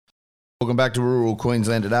Welcome back to Rural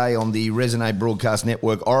Queensland today on the Resonate Broadcast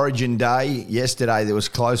Network. Origin Day. Yesterday there was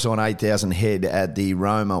close on 8,000 head at the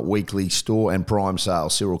Roma weekly store and prime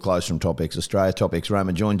sale. Cyril Close from TopX Australia. TopX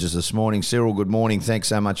Roma joins us this morning. Cyril, good morning. Thanks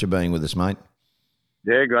so much for being with us, mate.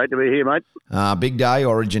 Yeah, great to be here, mate. Big day,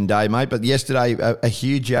 Origin Day, mate. But yesterday, a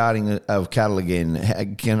huge yarding of cattle again.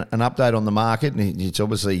 An update on the market. It's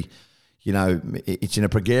obviously, it's in a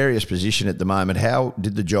precarious position at the moment. How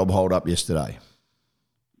did the job hold up yesterday?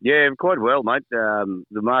 Yeah, quite well, mate. The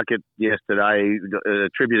market yesterday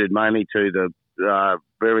attributed mainly to the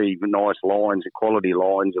very nice lines, quality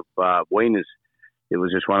lines of weaners. It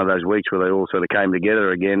was just one of those weeks where they all sort of came together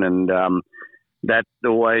again, and that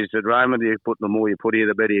always at Roma, the more you put here,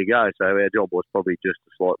 the better you go. So our job was probably just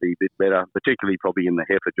a slightly bit better, particularly probably in the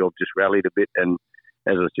heifer job, just rallied a bit, and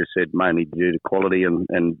as I just said, mainly due to quality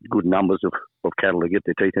and good numbers of cattle to get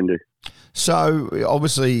their teeth into. So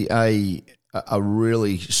obviously a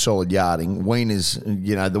really solid yarding. Weaners,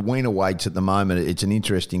 the weaner weights at the moment, it's an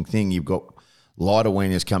interesting thing. You've got lighter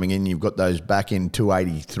weaners coming in. You've got those back end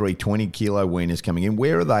 280, 320 kilo weaners coming in.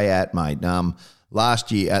 Where are they at, mate?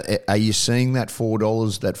 Last year, are you seeing that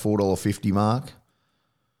 $4, that $4.50 mark?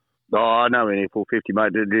 Oh, no, any $4.50,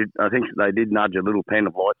 mate. I think they did nudge a little pen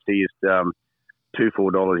of light steers $2,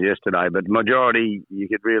 $4 yesterday, but majority you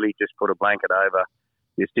could really just put a blanket over.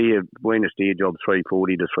 Your weaner steer job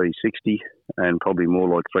 $3.40 to $3.60, and probably more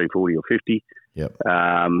like $3.40 or $3.50. Yep.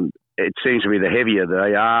 It seems to be the heavier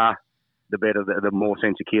they are, the better, the more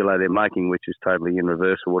cents a kilo they're making, which is totally in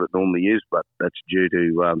reverse of what it normally is. But that's due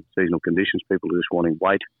to seasonal conditions. People are just wanting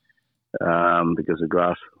weight because the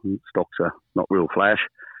grass stocks are not real flash,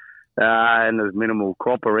 and there's minimal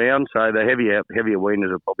crop around. So the heavier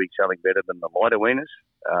weaners are probably selling better than the lighter weaners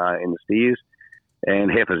in the steers.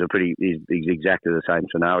 And heifers is exactly the same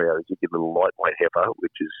scenario. You get a little lightweight heifer,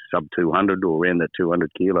 which is sub 200 or around that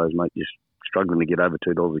 200 kilos, mate, just struggling to get over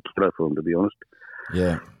 $2 a kilo for them, to be honest.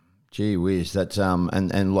 Yeah. Gee whiz, that's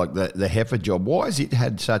and like the heifer job. Why has it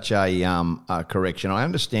had such a correction? I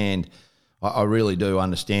understand, I really do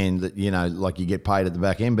understand that like you get paid at the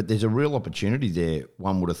back end, but there's a real opportunity there.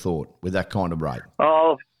 One would have thought with that kind of rate.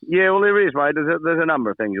 Oh yeah, well there is, mate. There's a number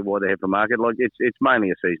of things of why the heifer market. Like it's mainly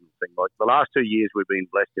a seasonal thing. Like the last 2 years we've been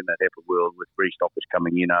blessed in that heifer world with restockers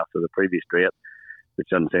coming in after the previous drought, which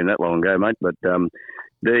doesn't seem that long ago, mate. But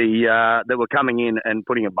that were coming in and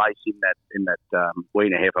putting a base in that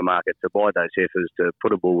weaner heifer market to buy those heifers, to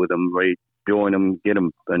put a bull with them, rejoin them, get them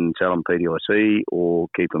and sell them PDIC, or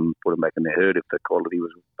keep them, put them back in their herd if the quality was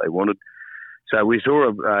what they wanted. So we saw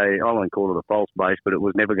I won't call it a false base, but it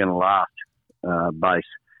was never going to last base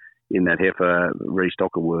in that heifer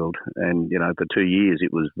restocker world. And for 2 years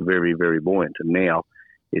it was very, very buoyant, and now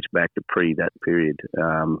it's back to that period,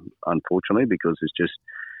 unfortunately, because it's just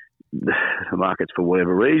the markets, for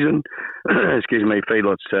whatever reason,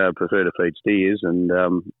 feedlots prefer to feed steers, and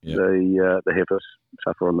the heifers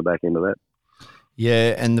suffer on the back end of that.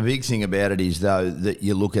 Yeah, and the big thing about it is, though, that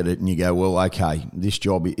you look at it and you go, well, okay, this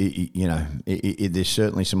job, there's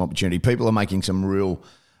certainly some opportunity. People are making some real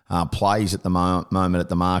plays at the moment at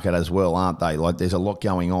the market as well, aren't they? Like there's a lot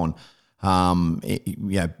going on.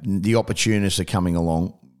 The opportunists are coming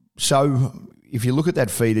along. So if you look at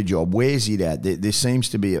that feeder job, where's it at? There seems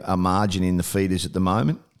to be a margin in the feeders at the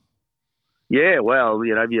moment. Yeah, well,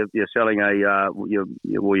 you're selling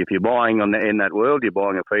if you're buying in that world, you're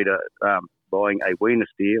buying a feeder, buying a weaner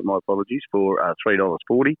steer, my apologies, for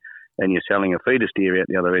 $3.40, and you're selling a feeder steer out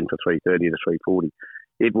the other end for $3.30 to $3.40.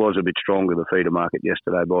 It was a bit stronger, the feeder market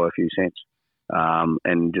yesterday, by a few cents,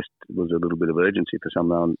 and just was a little bit of urgency for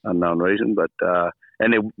some unknown reason. But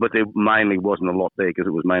there mainly wasn't a lot there because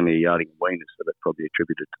it was mainly a yarding of weaners, so that probably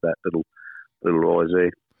attributed to that little rise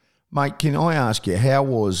there. Mate, can I ask you, how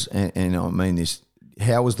was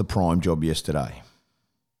the prime job yesterday?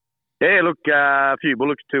 Yeah, look, a few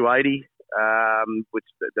bullocks, 280, which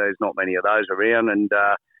there's not many of those around,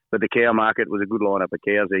 but the cow market was a good lineup of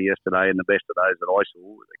cows there yesterday, and the best of those that I saw,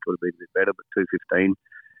 they could have been a bit better, but 215,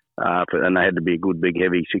 and they had to be a good, big,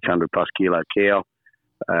 heavy 600 plus kilo cow.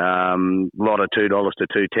 A lot of $2 to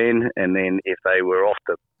 $2.10, and then if they were off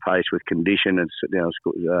the pace with condition and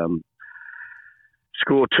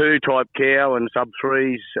score 2 type cow and sub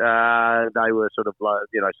 3s, they were sort of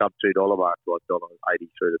sub $2 mark, like $1.80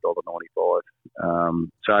 through to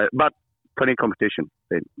 $1.95. But plenty of competition.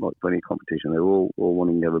 They're all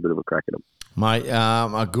wanting to have a bit of a crack at them. Mate,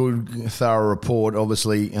 a good, thorough report.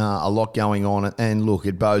 Obviously, a lot going on. And look,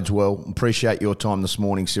 it bodes well. Appreciate your time this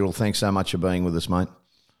morning, Cyril. Thanks so much for being with us, mate.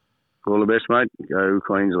 All the best, mate. Go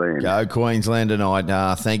Queensland. Go Queensland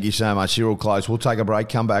tonight. Thank you so much. Cyril Close. We'll take a break.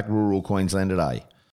 Come back. Rural Queensland today.